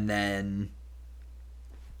 And then,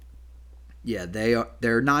 they're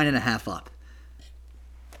 9.5 up.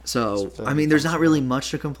 So, there's not really much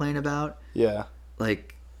to complain about. Yeah.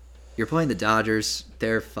 You're playing the Dodgers.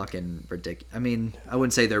 They're fucking ridiculous. I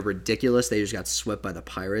wouldn't say they're ridiculous. They just got swept by the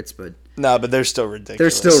Pirates, but... No, but they're still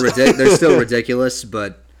ridiculous. They're still ridiculous,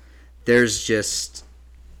 but there's just...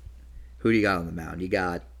 Who do you got on the mound? You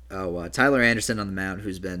got Tyler Anderson on the mound,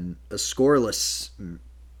 who's been a scoreless...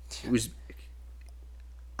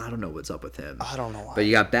 I don't know what's up with him. I don't know why. But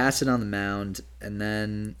you got Bassett on the mound, and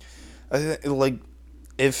then... I think,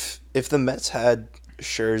 if the Mets had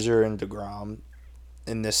Scherzer and DeGrom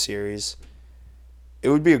in this series, it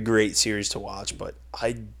would be a great series to watch, but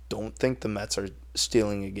I don't think the Mets are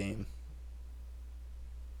stealing a game.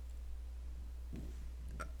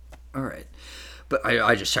 All right. But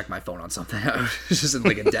I just checked my phone on something. I was just in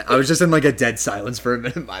like a dead silence for a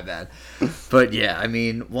minute. My bad. But yeah, I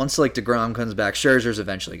mean, once like DeGrom comes back, Scherzer's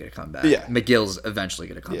eventually going to come back. Yeah. McGill's eventually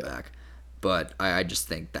going to come back. But I just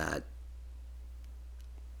think that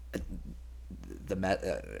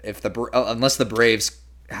unless the Braves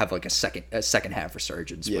have like a second half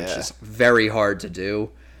resurgence, which is very hard to do,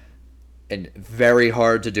 and very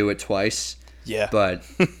hard to do it twice. Yeah. But.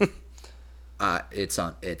 It's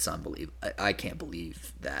unbelievable. I can't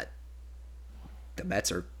believe that the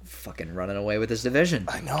Mets are fucking running away with this division.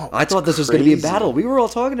 I know. I thought this was going to be a battle. We were all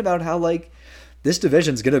talking about how like this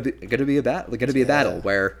division's going to be a battle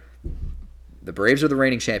where the Braves are the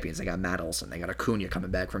reigning champions. They got Matt Olson. They got Acuna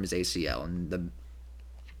coming back from his ACL, and the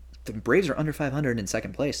Braves are under 500 in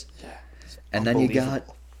second place. Yeah. And then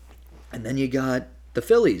you got the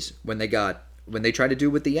Phillies when they try to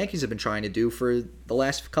do what the Yankees have been trying to do for the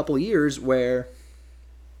last couple of years, where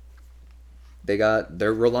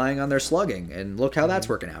they're relying on their slugging, and look how that's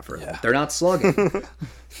working out for them. They're not slugging.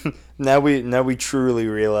 Now we truly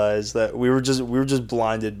realize that we were just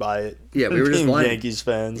blinded by it. Yeah, we were just blinded. Yankees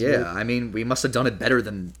fans. Yeah, I mean, we must have done it better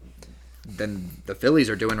than the Phillies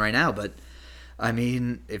are doing right now. But I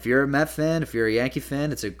mean, if you're a Met fan, if you're a Yankee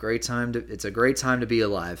fan, it's a great time to be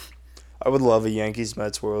alive. I would love a Yankees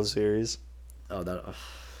Mets World Series. Oh,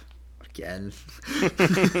 again.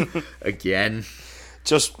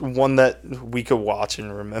 Just one that we could watch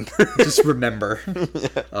and remember. Just remember.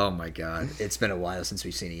 Yeah. Oh my God, it's been a while since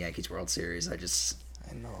we've seen a Yankees World Series. I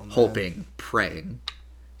know, man. Hoping, praying,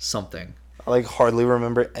 something. I like hardly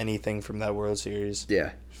remember anything from that World Series.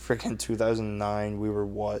 Yeah. Freaking 2009. We were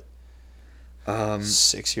what?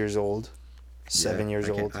 6 years old, 7 years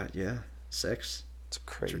old. 6. It's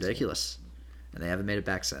crazy. It's ridiculous. And they haven't made it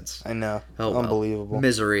back since. I know. Oh, unbelievable. Well.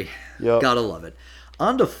 Misery. Yep. Gotta love it.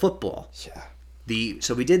 On to football. Yeah.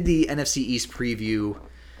 So we did the NFC East preview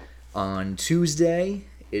on Tuesday.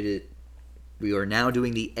 We are now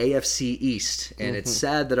doing the AFC East, and it's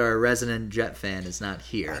sad that our resident Jet fan is not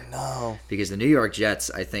here. I know. Because the New York Jets,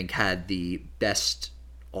 I think, had the best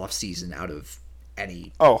offseason out of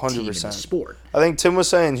any 100%. team in the sport. I think Tim was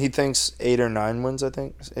saying he thinks 8 or 9 wins. I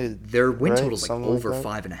think their win total is like something over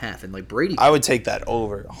like 5.5, and like Brady. I would take that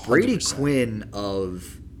over. 100%. Brady Quinn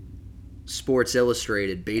of Sports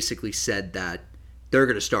Illustrated basically said that they're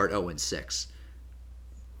going to start 0-6.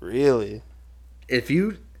 Really?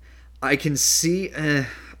 I can see.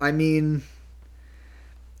 I mean,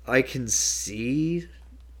 I can see.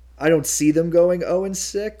 I don't see them going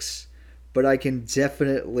 0-6, but I can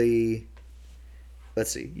definitely.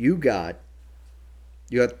 Let's see. You got.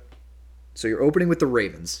 So you're opening with the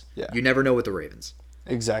Ravens. Yeah. You never know with the Ravens.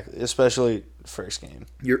 Exactly, especially first game.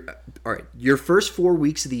 All right. Your first 4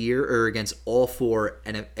 weeks of the year are against all 4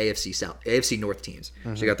 AFC North teams.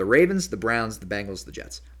 Mm-hmm. So you got the Ravens, the Browns, the Bengals, the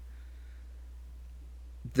Jets.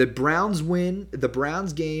 The Browns win. The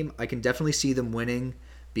Browns game, I can definitely see them winning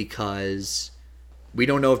because we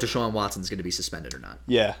don't know if Deshaun Watson's going to be suspended or not.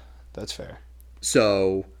 Yeah, that's fair.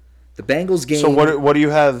 So the Bengals game. So what do you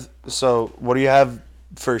have? So what do you have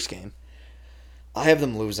first game? I have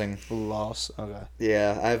them losing. Loss. Okay.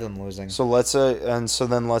 Yeah, I have them losing. So let's say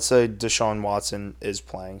Deshaun Watson is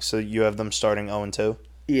playing. So you have them starting 0-2.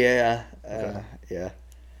 Yeah. Okay. Yeah.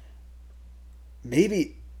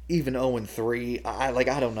 Maybe even 0-3.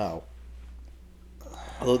 I don't know.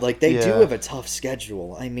 Like they do have a tough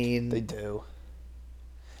schedule. I mean, they do.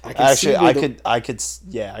 I could see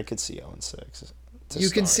 0-6. You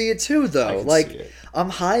can see it too, though. Like I'm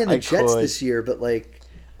high on the Jets this year, but like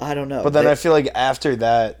I don't know. But then I feel like after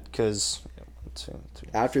that, because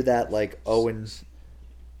after that, like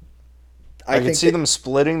I can see them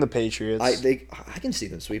splitting the Patriots. I can see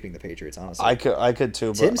them sweeping the Patriots. Honestly, I could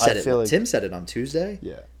too. But Tim said it on Tuesday.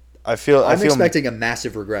 Yeah. I'm expecting a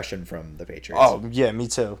massive regression from the Patriots. Oh yeah, me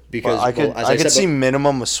too. Because I could see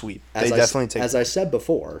minimum a sweep. They definitely take. As I said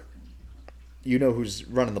before, you know who's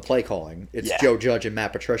running the play calling? It's Joe Judge and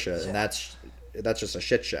Matt Patricia, and that's just a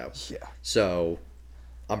shit show. Yeah. So,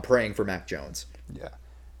 I'm praying for Mac Jones. Yeah.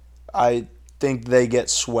 I think they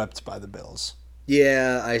get swept by the Bills.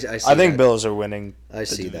 Yeah, I see. I think Bills are winning. I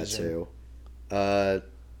see division. that too.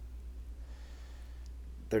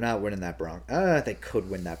 They're not winning that Bronco. They could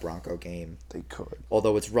win that Bronco game. They could.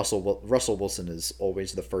 Although it's Russell Wilson is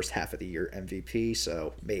always the first half of the year MVP,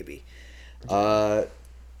 so maybe.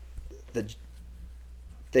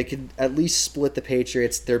 They could at least split the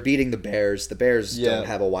Patriots. They're beating the Bears. The Bears don't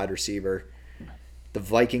have a wide receiver. The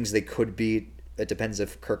Vikings they could beat. It depends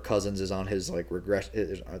if Kirk Cousins is on his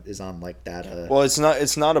is on like that. Well, it's not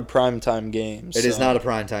a primetime game. It is not a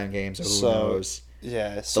primetime game, so who knows?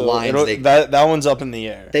 Yeah, so the Lions, that one's up in the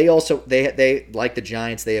air. They also they like the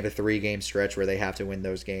Giants. They have a 3-game stretch where they have to win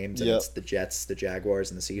those games, and it's the Jets, the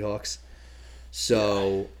Jaguars, and the Seahawks.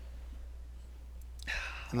 So,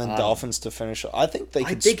 and then Dolphins to finish. I think they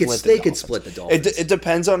could. Could split the Dolphins. It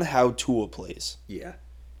depends on how Tua plays. Yeah.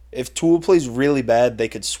 If Tua plays really bad, they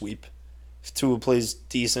could sweep. If Tua plays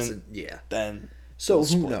decent, then so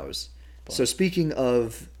who knows? But. So speaking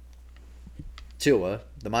of Tua,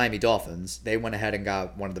 the Miami Dolphins, they went ahead and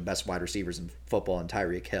got one of the best wide receivers in football in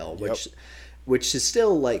Tyreek Hill, which is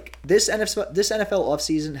still like this NFL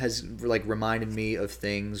offseason has like reminded me of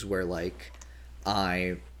things where like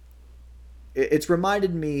it's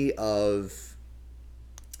reminded me of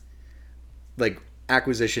like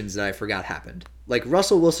acquisitions that I forgot happened. Like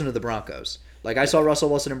Russell Wilson to the Broncos. Like I saw Russell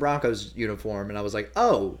Wilson in Broncos uniform and I was like,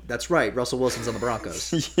 "Oh, that's right. Russell Wilson's on the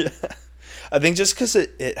Broncos." Yeah. I think just because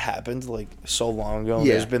it happened like so long ago,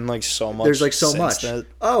 there's been like so much. There's like so much.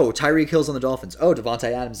 Oh, Tyreek Hill's on the Dolphins. Oh,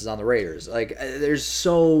 Devontae Adams is on the Raiders. Like there's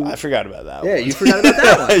so. I forgot about that. Yeah, you forgot about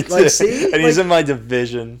that one. Like see, and he's in my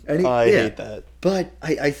division. I hate that. But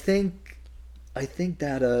I think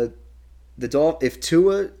that if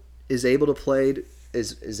Tua is able to play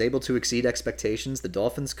is able to exceed expectations, the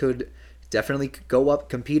Dolphins could definitely go up,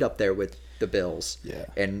 compete up there with the Bills. Yeah.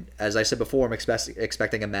 And as I said before, I'm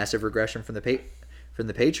expecting a massive regression from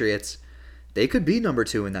the Patriots. They could be number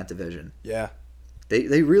 2 in that division. Yeah.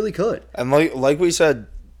 They really could. And like we said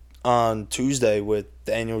on Tuesday with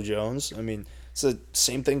Daniel Jones, I mean, it's the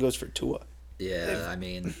same thing goes for Tua. Yeah, I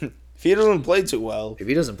mean, if he doesn't play too well,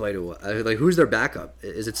 like who's their backup?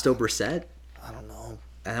 Is it still Brissett? I don't know.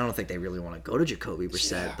 I don't think they really want to go to Jacoby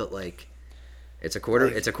Brissett, but like. It's a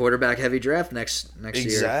quarterback heavy draft next year.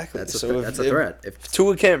 Exactly. That's a threat. If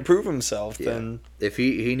Tua can't prove himself, then if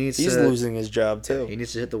he needs he's losing his job too. He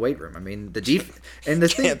needs to hit the weight room. I mean the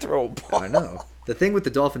can't throw a ball. I know. The thing with the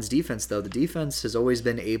Dolphins defense though, the defense has always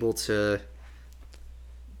been able to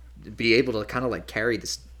kind of like carry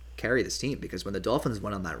this team because when the Dolphins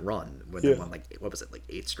went on that run, when they won like what was it, like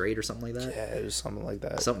 8 straight or something like that? Yeah, it was something like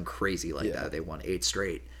that. Something crazy like that. They won 8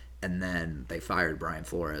 straight and then they fired Brian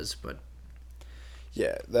Flores, but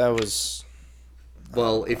yeah, that was.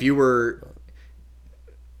 Well, if you were.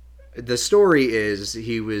 The story is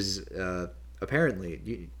he was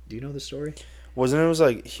apparently. Do you know the story? Wasn't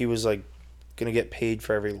it he was like gonna get paid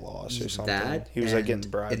for every loss or something? That he was like getting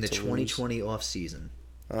bribed in the 2020 offseason.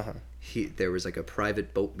 There was like a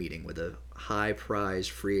private boat meeting with a high prize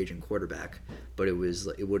free agent quarterback, but it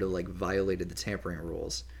would have like violated the tampering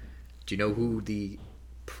rules. Do you know who the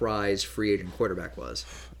prize free agent quarterback was?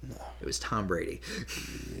 No. It was Tom Brady.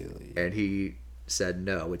 Really? And he said,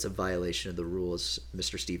 no, it's a violation of the rules,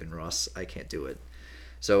 Mr. Stephen Ross. I can't do it.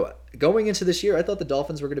 So going into this year, I thought the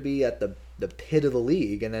Dolphins were going to be at the pit of the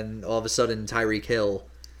league, and then all of a sudden Tyreek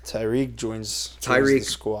joins the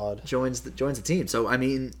squad. Joins the team. So I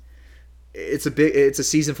mean, it's a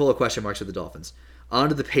season full of question marks with the Dolphins. On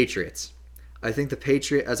to the Patriots. I think the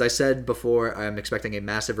Patriots, as I said before, I'm expecting a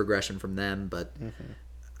massive regression from them, but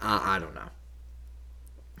I don't know.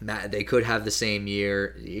 They could have the same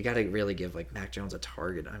year. You got to really give like Mac Jones a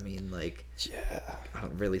target. I mean, like, I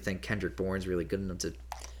don't really think Kendrick Bourne's really good enough to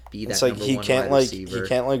be that number one wide receiver. He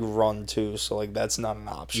can't like run too, so like that's not an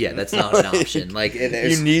option. Yeah, that's not an option. Like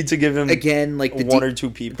you need to give him again like one or two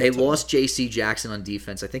people. They lost J.C. Jackson on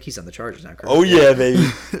defense. I think he's on the Chargers now. Correct? Oh yeah, baby.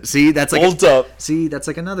 See, that's like hold up. See, that's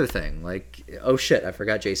like another thing. Like, oh shit, I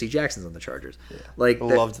forgot J.C. Jackson's on the Chargers. Yeah. Like,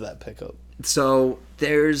 loved that pickup. So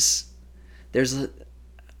there's a.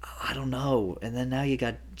 I don't know. And then now you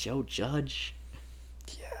got Joe Judge.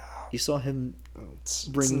 Yeah. You saw him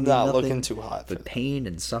bring not looking too hot. But pain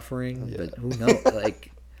and suffering. Yeah. But who knows?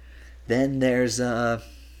 Like, then there's the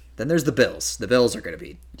Bills. The Bills are going to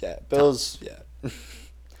be Bills. Tough. Yeah.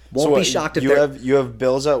 Won't be shocked if you have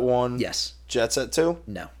Bills at 1. Yes. Jets at 2.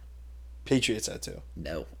 No. Patriots at 2.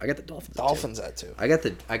 No. I got the Dolphins. Dolphins at 2. I got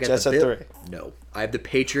Jets the at 3. No. I have the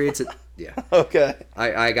Patriots at Okay.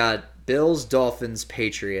 I got Bills, Dolphins,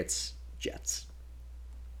 Patriots, Jets.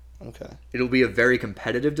 Okay. It'll be a very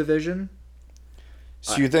competitive division.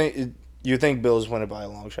 So you think Bills win it by a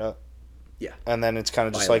long shot? Yeah. And then it's kind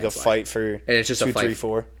of just like a fight for and it's just 2, a fight 3,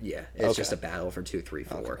 4? Yeah. It's just a battle for 2, 3,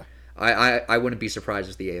 4. Okay. I wouldn't be surprised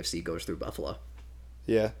if the AFC goes through Buffalo.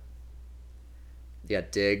 Yeah. Yeah,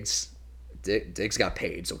 Diggs got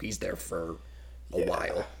paid, so he's there for a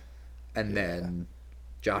while. And then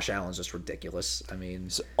Josh Allen's just ridiculous. I mean,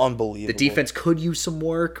 it's unbelievable. The defense could use some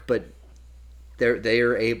work, but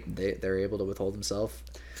they're able to withhold himself.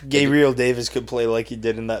 Gabriel Davis could play like he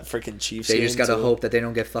did in that freaking Chiefs game. They just got to hope that they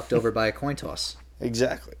don't get fucked over by a coin toss.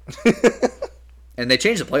 Exactly. And they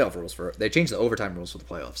changed the playoff rules they changed the overtime rules for the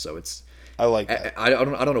playoffs, so it's. I like that. I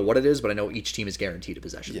don't know what it is, but I know each team is guaranteed a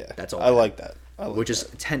possession. Yeah, that's all. I like that. Which is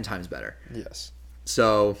 10 times better. Yes.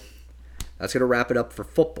 So that's gonna wrap it up for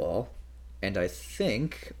football, and I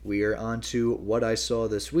think we are on to what I saw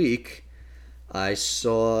this week. I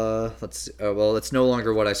saw. It's no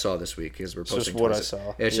longer what I saw this week because we're posting. It's just what I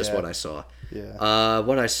saw. It's just what I saw. Yeah.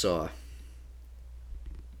 What I saw.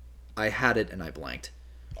 I had it and I blanked.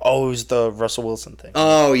 Oh, it was the Russell Wilson thing.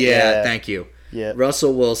 Oh yeah. Thank you. Yeah.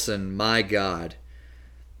 Russell Wilson, my God.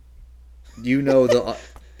 You know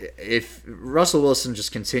if Russell Wilson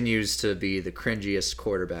just continues to be the cringiest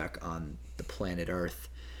quarterback on the planet Earth,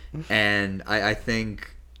 and I think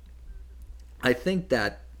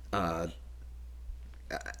that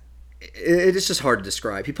it is just hard to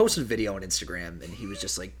describe. He posted a video on Instagram, and he was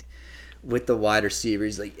just like, with the wide receiver,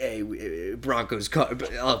 he's like, "Hey, Broncos,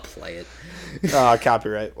 I'll play it."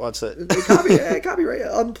 Copyright. What's it? Copyright.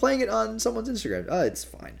 I'm playing it on someone's Instagram. It's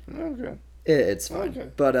fine. Okay. It's fine.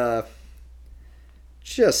 Okay. But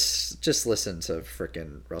just listen to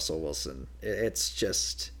frickin' Russell Wilson. It's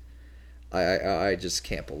just, I just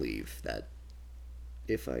can't believe that.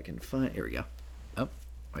 If I can find, here we go. Oh,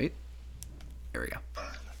 wait. Here we go.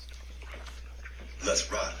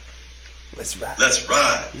 Let's ride. Let's ride. Let's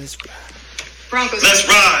ride. Let's ride. Broncos. Let's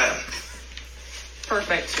ride.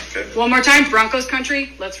 Perfect. Okay. One more time. Broncos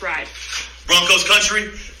country. Let's ride. Broncos country.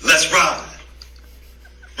 Let's ride.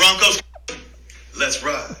 Broncos. Let's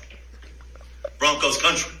ride. Broncos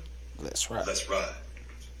country. Let's ride. Let's ride.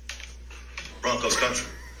 Broncos country.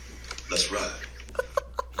 Let's ride.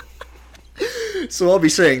 So I'll be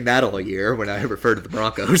saying that all year when I refer to the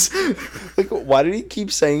Broncos. Like, why did he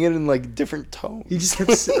keep saying it in like different tones? He just kept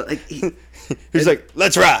like he's like,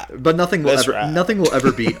 "Let's ride." But nothing will ride. nothing will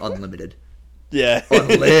ever beat Unlimited. Yeah,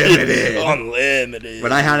 Unlimited. Unlimited.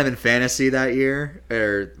 When I had him in fantasy that year,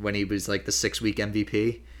 or when he was like the 6-week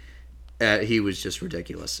MVP, he was just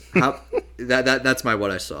ridiculous. That's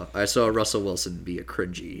what I saw. I saw Russell Wilson be a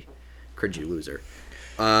cringy loser.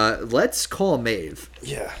 Let's call Maeve.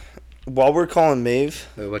 Yeah. While we're calling Maeve,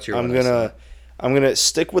 What's your? I'm gonna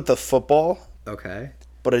stick with the football. Okay.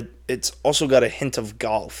 But it's also got a hint of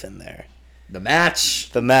golf in there. The match.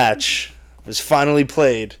 The match was finally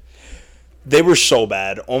played. They were so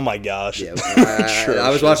bad. Oh my gosh. Yeah, I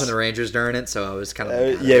was watching the Rangers during it, so I was kind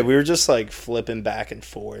of. We were just like flipping back and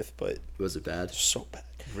forth, but was it bad? So bad.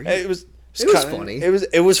 Really? It was funny.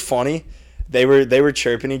 It was funny. They were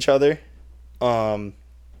chirping each other.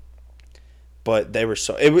 But they were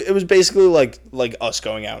so it was basically like us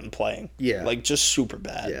going out and playing. Yeah. Like just super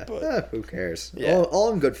bad. Yeah. But who cares? Yeah.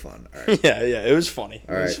 All in good fun. All right. Yeah, it was funny.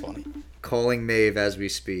 All right. Was funny. Calling Maeve as we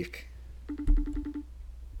speak.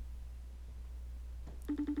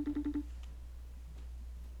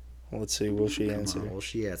 Let's see. Will she answer? Will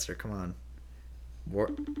she answer? Come on.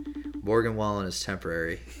 Morgan Wallen is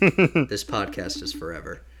temporary. This podcast is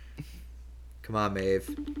forever. Come on,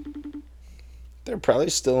 Maeve. They're probably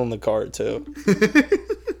still in the car too.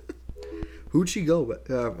 Who'd she go with?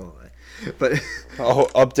 But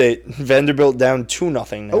update: Vanderbilt down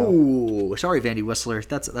 2-0 now. Oh, sorry, Vandy Whistler.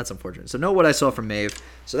 That's unfortunate. So know what I saw from Maeve.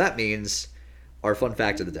 So that means our fun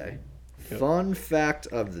fact of the day. Yep. Fun fact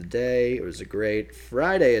of the day. It was a great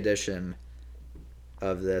Friday edition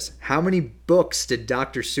of this. How many books did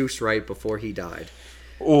Dr. Seuss write before he died?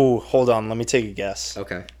 Oh, hold on. Let me take a guess.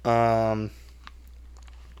 Okay.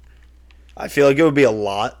 I feel like it would be a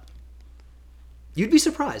lot. You'd be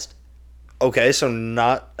surprised. Okay, so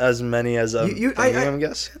not as many as I'm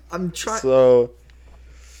guessing. I'm trying. So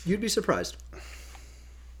you'd be surprised.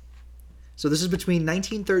 So this is between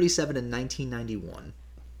 1937 and 1991.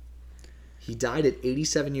 He died at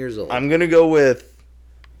 87 years old. I'm gonna go with,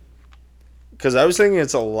 because I was thinking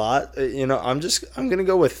it's a lot. I'm gonna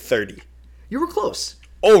go with 30. You were close.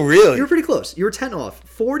 Oh, really? You were pretty close. You were 10 off.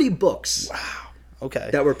 40 books. Wow. Okay.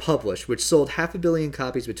 That were published, which sold 500 million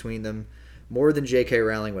copies between them, more than J.K.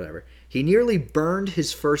 Rowling, whatever. He nearly burned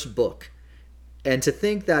his first book. And to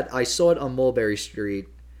think that I saw it on Mulberry Street,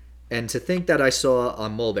 that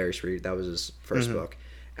was his first book,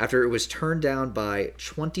 after it was turned down by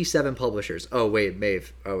 27 publishers. Oh, wait,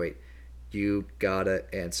 Maeve. Oh, wait. You gotta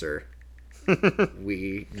answer.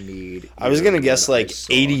 We need... I was going to guess like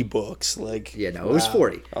 80 books. It was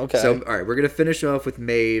 40. Okay. So, all right, we're going to finish off with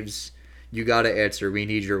Maeve's... You gotta answer. We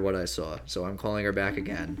need your what I saw. So I'm calling her back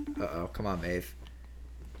again. Uh-oh. Come on, Maeve.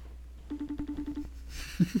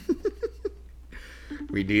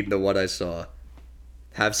 We need the what I saw.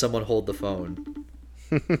 Have someone hold the phone.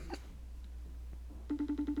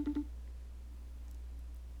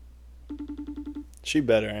 She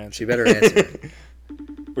better answer. She better answer.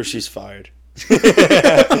 Or she's fired.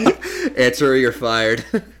 Answer or you're fired.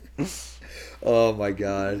 Oh my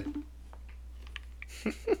god.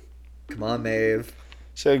 Come on, Maeve.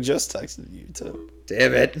 Should have just texted you too.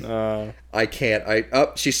 Damn it. I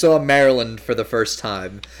can't. She saw Maryland for the first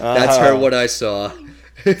time. That's her what I saw.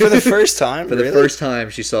 For the first time? For the first time,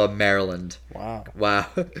 she saw Maryland. Wow.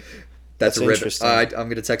 That's riveting. I'm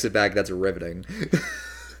going to text it back. That's riveting.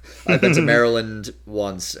 I've been to Maryland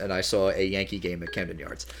once, and I saw a Yankee game at Camden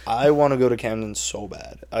Yards. I want to go to Camden so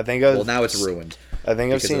bad. Well, now it's ruined. I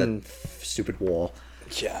think I've seen... Of that stupid wall.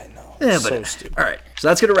 Yeah, I know. Yeah, so stupid. All right, so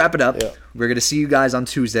that's going to wrap it up. Yeah. We're going to see you guys on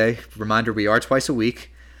Tuesday. Reminder, we are twice a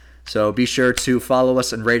week. So be sure to follow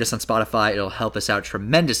us and rate us on Spotify. It'll help us out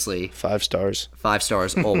tremendously. 5 stars. 5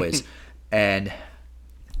 stars, always. And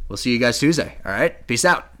we'll see you guys Tuesday. All right? Peace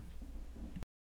out.